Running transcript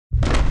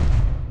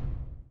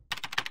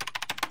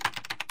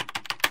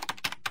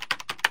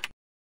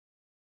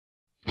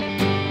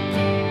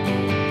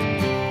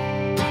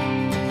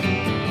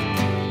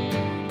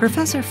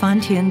Professor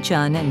Fan Tien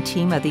Chun and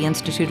team of the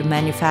Institute of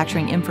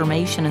Manufacturing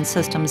Information and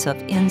Systems of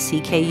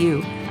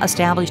NCKU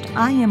established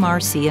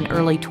iMRC in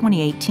early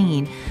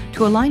 2018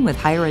 to align with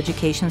Higher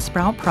Education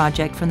Sprout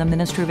Project from the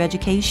Ministry of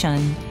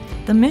Education.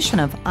 The mission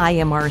of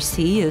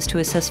iMRC is to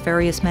assist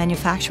various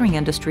manufacturing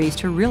industries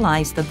to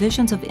realize the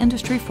visions of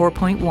Industry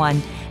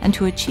 4.1 and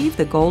to achieve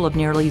the goal of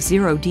nearly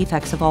zero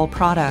defects of all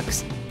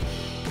products.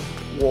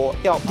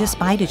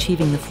 Despite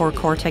achieving the four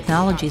core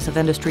technologies of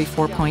Industry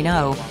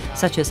 4.0,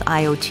 such as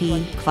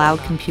IoT, cloud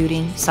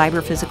computing,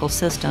 cyber-physical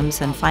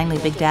systems, and finally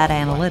big data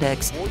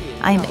analytics,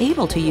 I am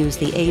able to use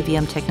the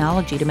AVM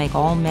technology to make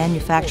all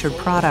manufactured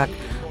product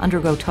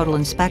undergo total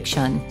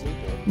inspection,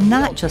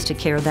 not just to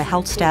care the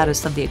health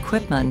status of the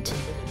equipment.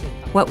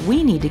 What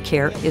we need to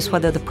care is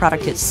whether the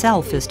product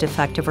itself is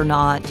defective or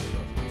not.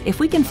 If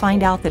we can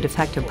find out the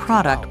defective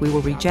product, we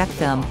will reject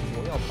them.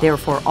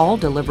 Therefore, all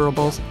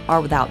deliverables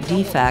are without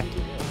defect.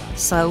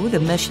 So, the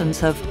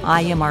missions of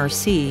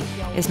iMRC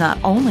is not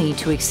only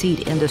to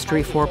exceed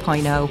Industry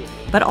 4.0,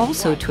 but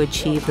also to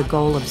achieve the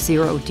goal of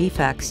zero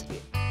defects.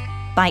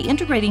 By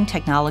integrating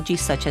technologies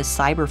such as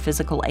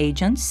Cyber-Physical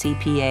Agents,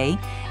 CPA,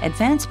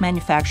 Advanced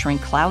Manufacturing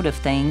Cloud of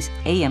Things,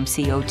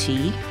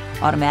 AMCOT,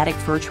 Automatic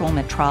Virtual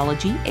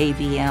Metrology,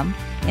 AVM,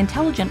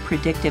 Intelligent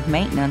Predictive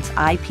Maintenance,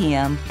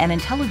 IPM, and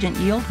Intelligent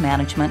Yield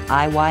Management,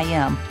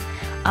 IYM,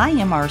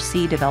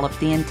 iMRC developed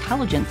the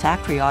Intelligent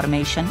Factory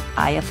Automation,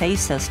 iFA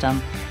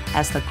system,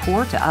 as the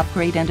core to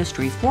upgrade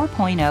Industry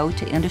 4.0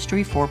 to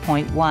Industry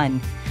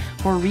 4.1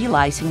 for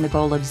realizing the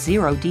goal of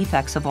zero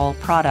defects of all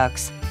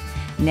products.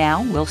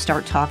 Now we'll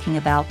start talking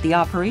about the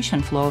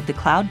operation flow of the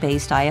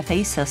cloud-based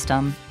iFA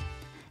system.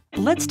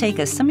 Let's take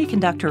a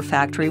semiconductor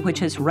factory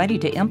which is ready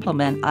to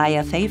implement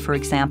iFA, for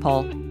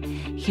example.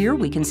 Here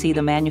we can see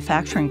the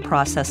manufacturing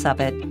process of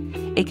it.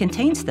 It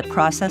contains the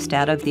process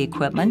data of the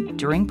equipment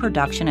during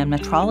production and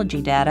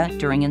metrology data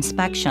during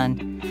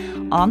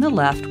inspection. On the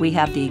left, we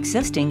have the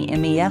existing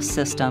MES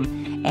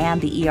system and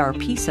the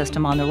ERP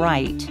system on the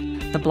right.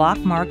 The block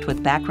marked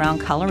with background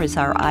color is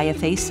our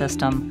iFA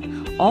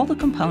system. All the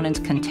components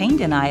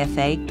contained in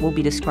iFA will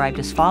be described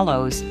as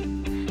follows.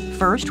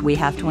 First, we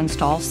have to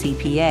install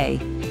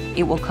CPA.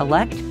 It will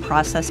collect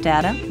process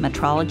data,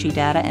 metrology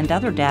data, and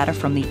other data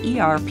from the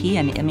ERP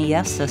and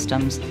MES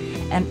systems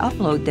and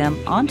upload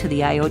them onto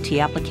the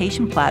IoT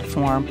application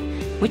platform,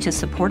 which is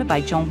supported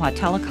by Zhonghua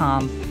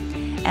Telecom.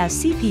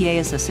 As CPA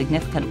is a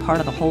significant part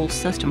of the whole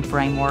system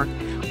framework,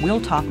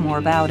 we'll talk more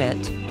about it.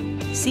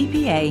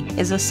 CPA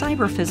is a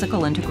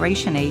cyber-physical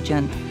integration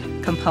agent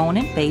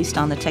component based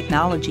on the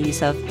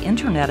technologies of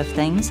Internet of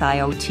Things,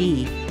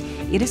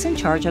 IoT. It is in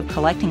charge of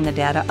collecting the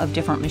data of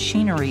different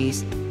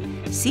machineries.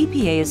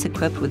 CPA is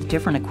equipped with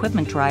different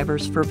equipment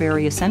drivers for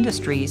various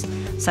industries,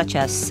 such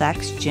as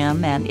SEX,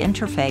 GEM, and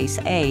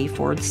Interface A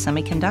for the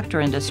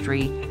semiconductor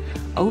industry,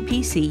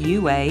 OPC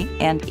UA,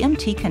 and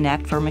MT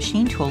Connect for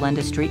machine tool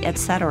industry,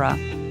 etc.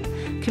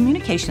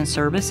 Communication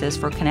services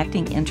for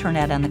connecting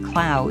Internet and the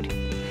cloud.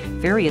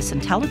 Various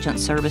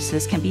intelligence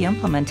services can be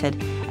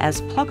implemented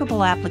as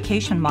pluggable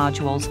application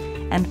modules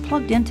and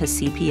plugged into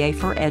CPA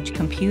for edge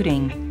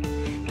computing.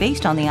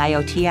 Based on the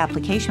IoT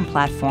application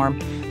platform,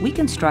 we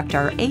construct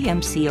our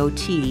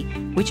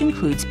AMCOT, which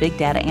includes Big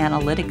Data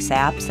Analytics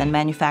apps and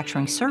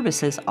Manufacturing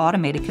Services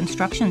Automated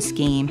Construction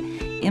Scheme,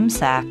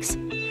 MSACS.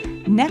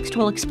 Next,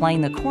 we'll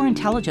explain the core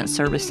intelligence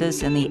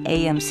services in the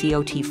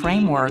AMCOT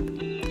framework.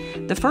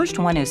 The first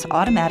one is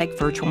Automatic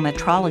Virtual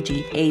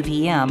Metrology,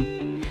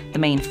 AVM. The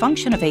main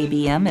function of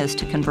AVM is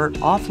to convert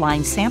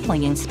offline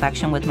sampling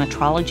inspection with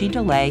metrology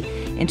delay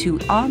into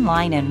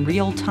online and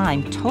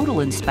real-time total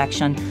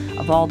inspection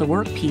of all the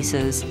work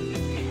pieces.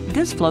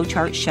 This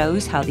flowchart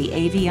shows how the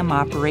AVM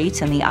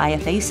operates in the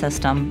iFA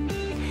system.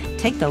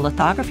 Take the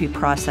lithography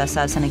process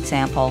as an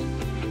example.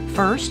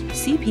 First,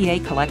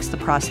 CPA collects the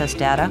process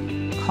data,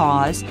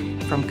 cause,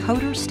 from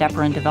coder,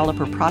 stepper, and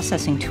developer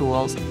processing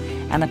tools,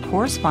 and the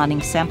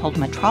corresponding sampled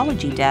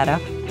metrology data,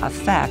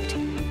 effect,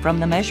 from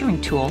the measuring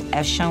tool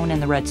as shown in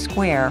the red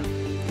square.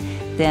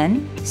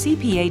 Then,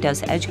 CPA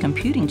does edge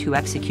computing to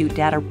execute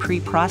data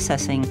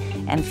pre-processing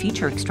and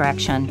feature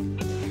extraction.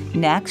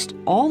 Next,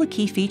 all the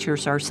key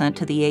features are sent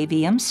to the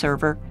AVM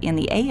server in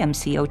the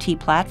AMCOT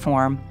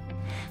platform.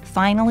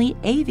 Finally,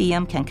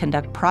 AVM can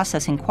conduct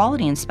processing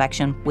quality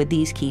inspection with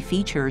these key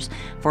features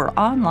for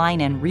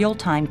online and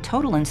real-time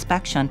total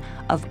inspection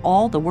of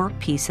all the work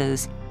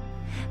pieces.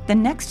 The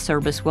next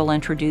service we'll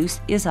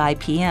introduce is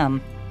IPM.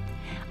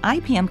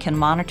 IPM can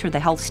monitor the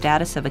health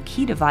status of a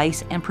key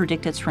device and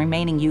predict its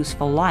remaining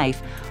useful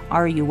life,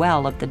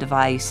 RUL, of the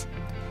device.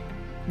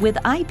 With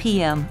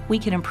IPM, we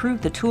can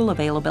improve the tool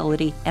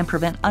availability and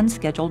prevent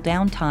unscheduled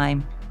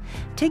downtime.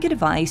 Take a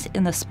device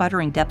in the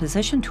sputtering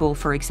deposition tool,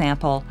 for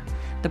example.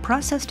 The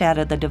process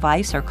data of the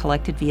device are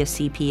collected via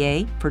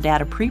CPA for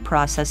data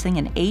pre-processing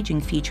and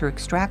aging feature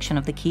extraction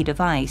of the key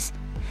device.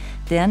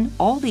 Then,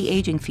 all the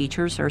aging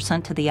features are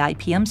sent to the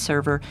IPM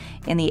server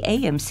in the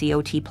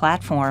AMCOT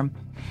platform.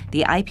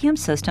 The IPM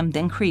system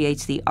then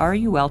creates the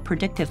RUL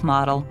predictive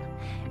model.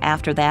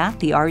 After that,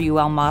 the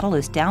RUL model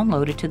is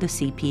downloaded to the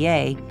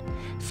CPA.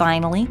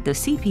 Finally, the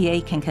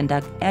CPA can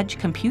conduct edge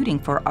computing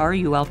for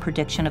RUL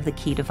prediction of the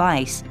key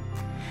device.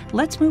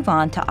 Let's move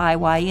on to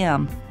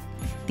IYM.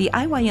 The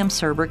IYM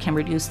server can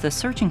reduce the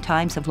searching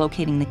times of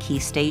locating the key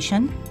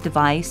station,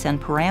 device,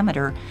 and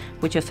parameter,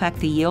 which affect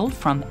the yield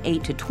from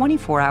 8 to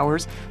 24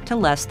 hours to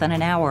less than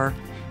an hour,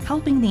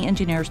 helping the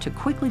engineers to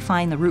quickly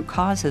find the root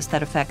causes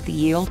that affect the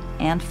yield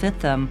and fit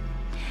them.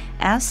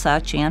 As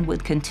such, and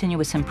with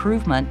continuous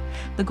improvement,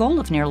 the goal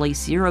of nearly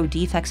zero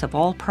defects of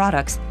all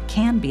products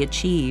can be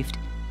achieved.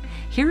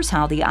 Here's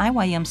how the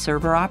IYM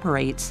server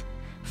operates.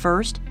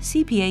 First,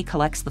 CPA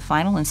collects the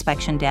final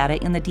inspection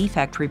data in the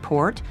defect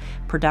report,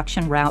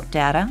 production route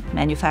data,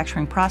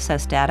 manufacturing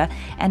process data,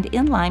 and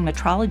inline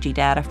metrology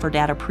data for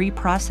data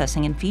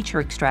pre-processing and feature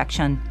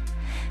extraction.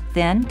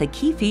 Then, the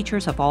key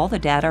features of all the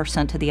data are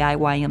sent to the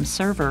IYM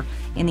server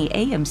in the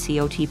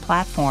AMCOT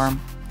platform.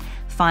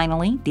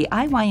 Finally, the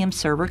IYM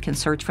server can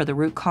search for the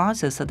root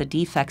causes of the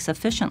defects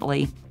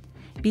efficiently.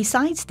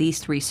 Besides these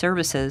three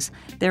services,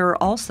 there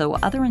are also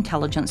other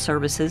intelligent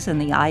services in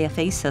the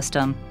iFA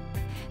system.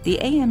 The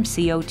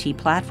AMCOT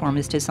platform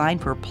is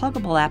designed for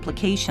pluggable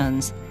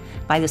applications.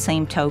 By the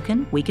same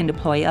token, we can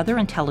deploy other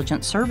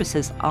intelligent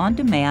services on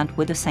demand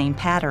with the same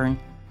pattern.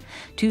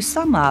 To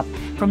sum up,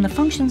 from the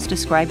functions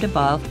described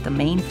above, the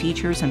main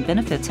features and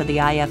benefits of the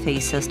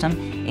iFA system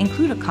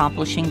include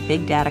accomplishing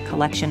big data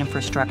collection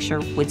infrastructure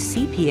with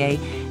CPA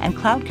and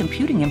cloud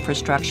computing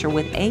infrastructure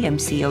with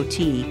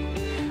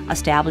AMCOT,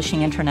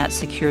 establishing internet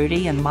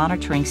security and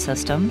monitoring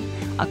system,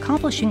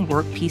 accomplishing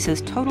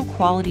workpieces total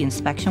quality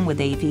inspection with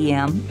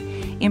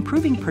AVM,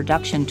 improving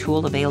production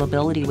tool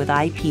availability with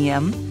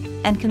IPM,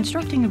 and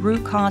constructing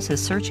root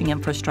causes searching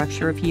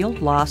infrastructure of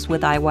yield loss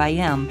with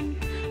IYM.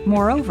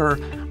 Moreover,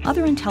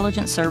 other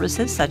intelligent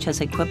services such as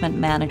equipment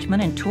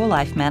management and tool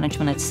life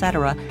management,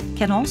 etc.,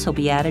 can also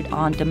be added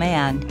on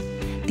demand.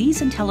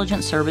 These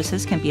intelligent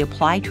services can be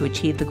applied to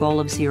achieve the goal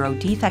of zero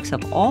defects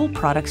of all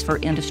products for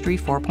Industry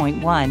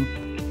 4.1.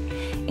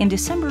 In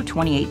December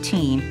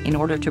 2018, in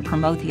order to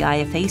promote the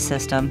iFA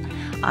system,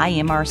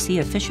 iMRC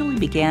officially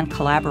began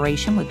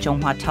collaboration with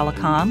Zhonghua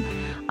Telecom,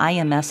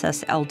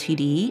 IMSS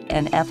Ltd.,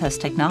 and FS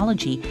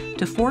Technology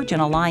to forge an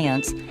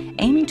alliance,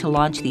 aiming to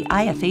launch the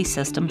iFA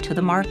system to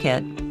the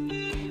market.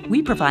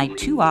 We provide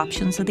two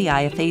options of the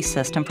iFA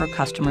system for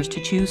customers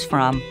to choose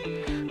from: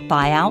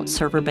 buyout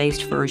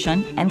server-based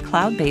version and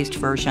cloud-based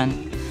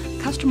version.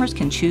 Customers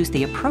can choose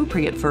the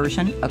appropriate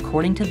version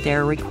according to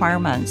their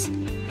requirements.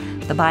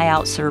 The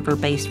buyout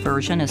server-based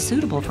version is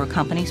suitable for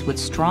companies with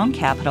strong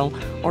capital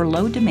or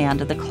low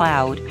demand of the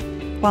cloud,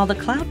 while the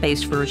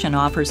cloud-based version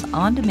offers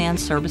on-demand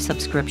service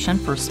subscription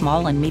for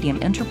small and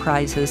medium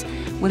enterprises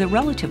with a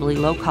relatively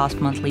low-cost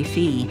monthly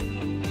fee.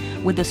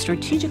 With the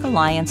strategic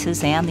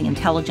alliances and the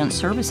intelligent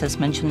services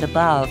mentioned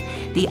above,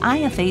 the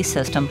iFA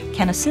system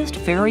can assist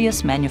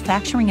various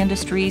manufacturing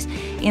industries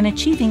in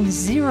achieving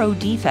zero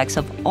defects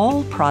of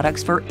all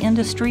products for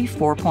Industry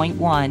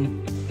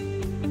 4.1.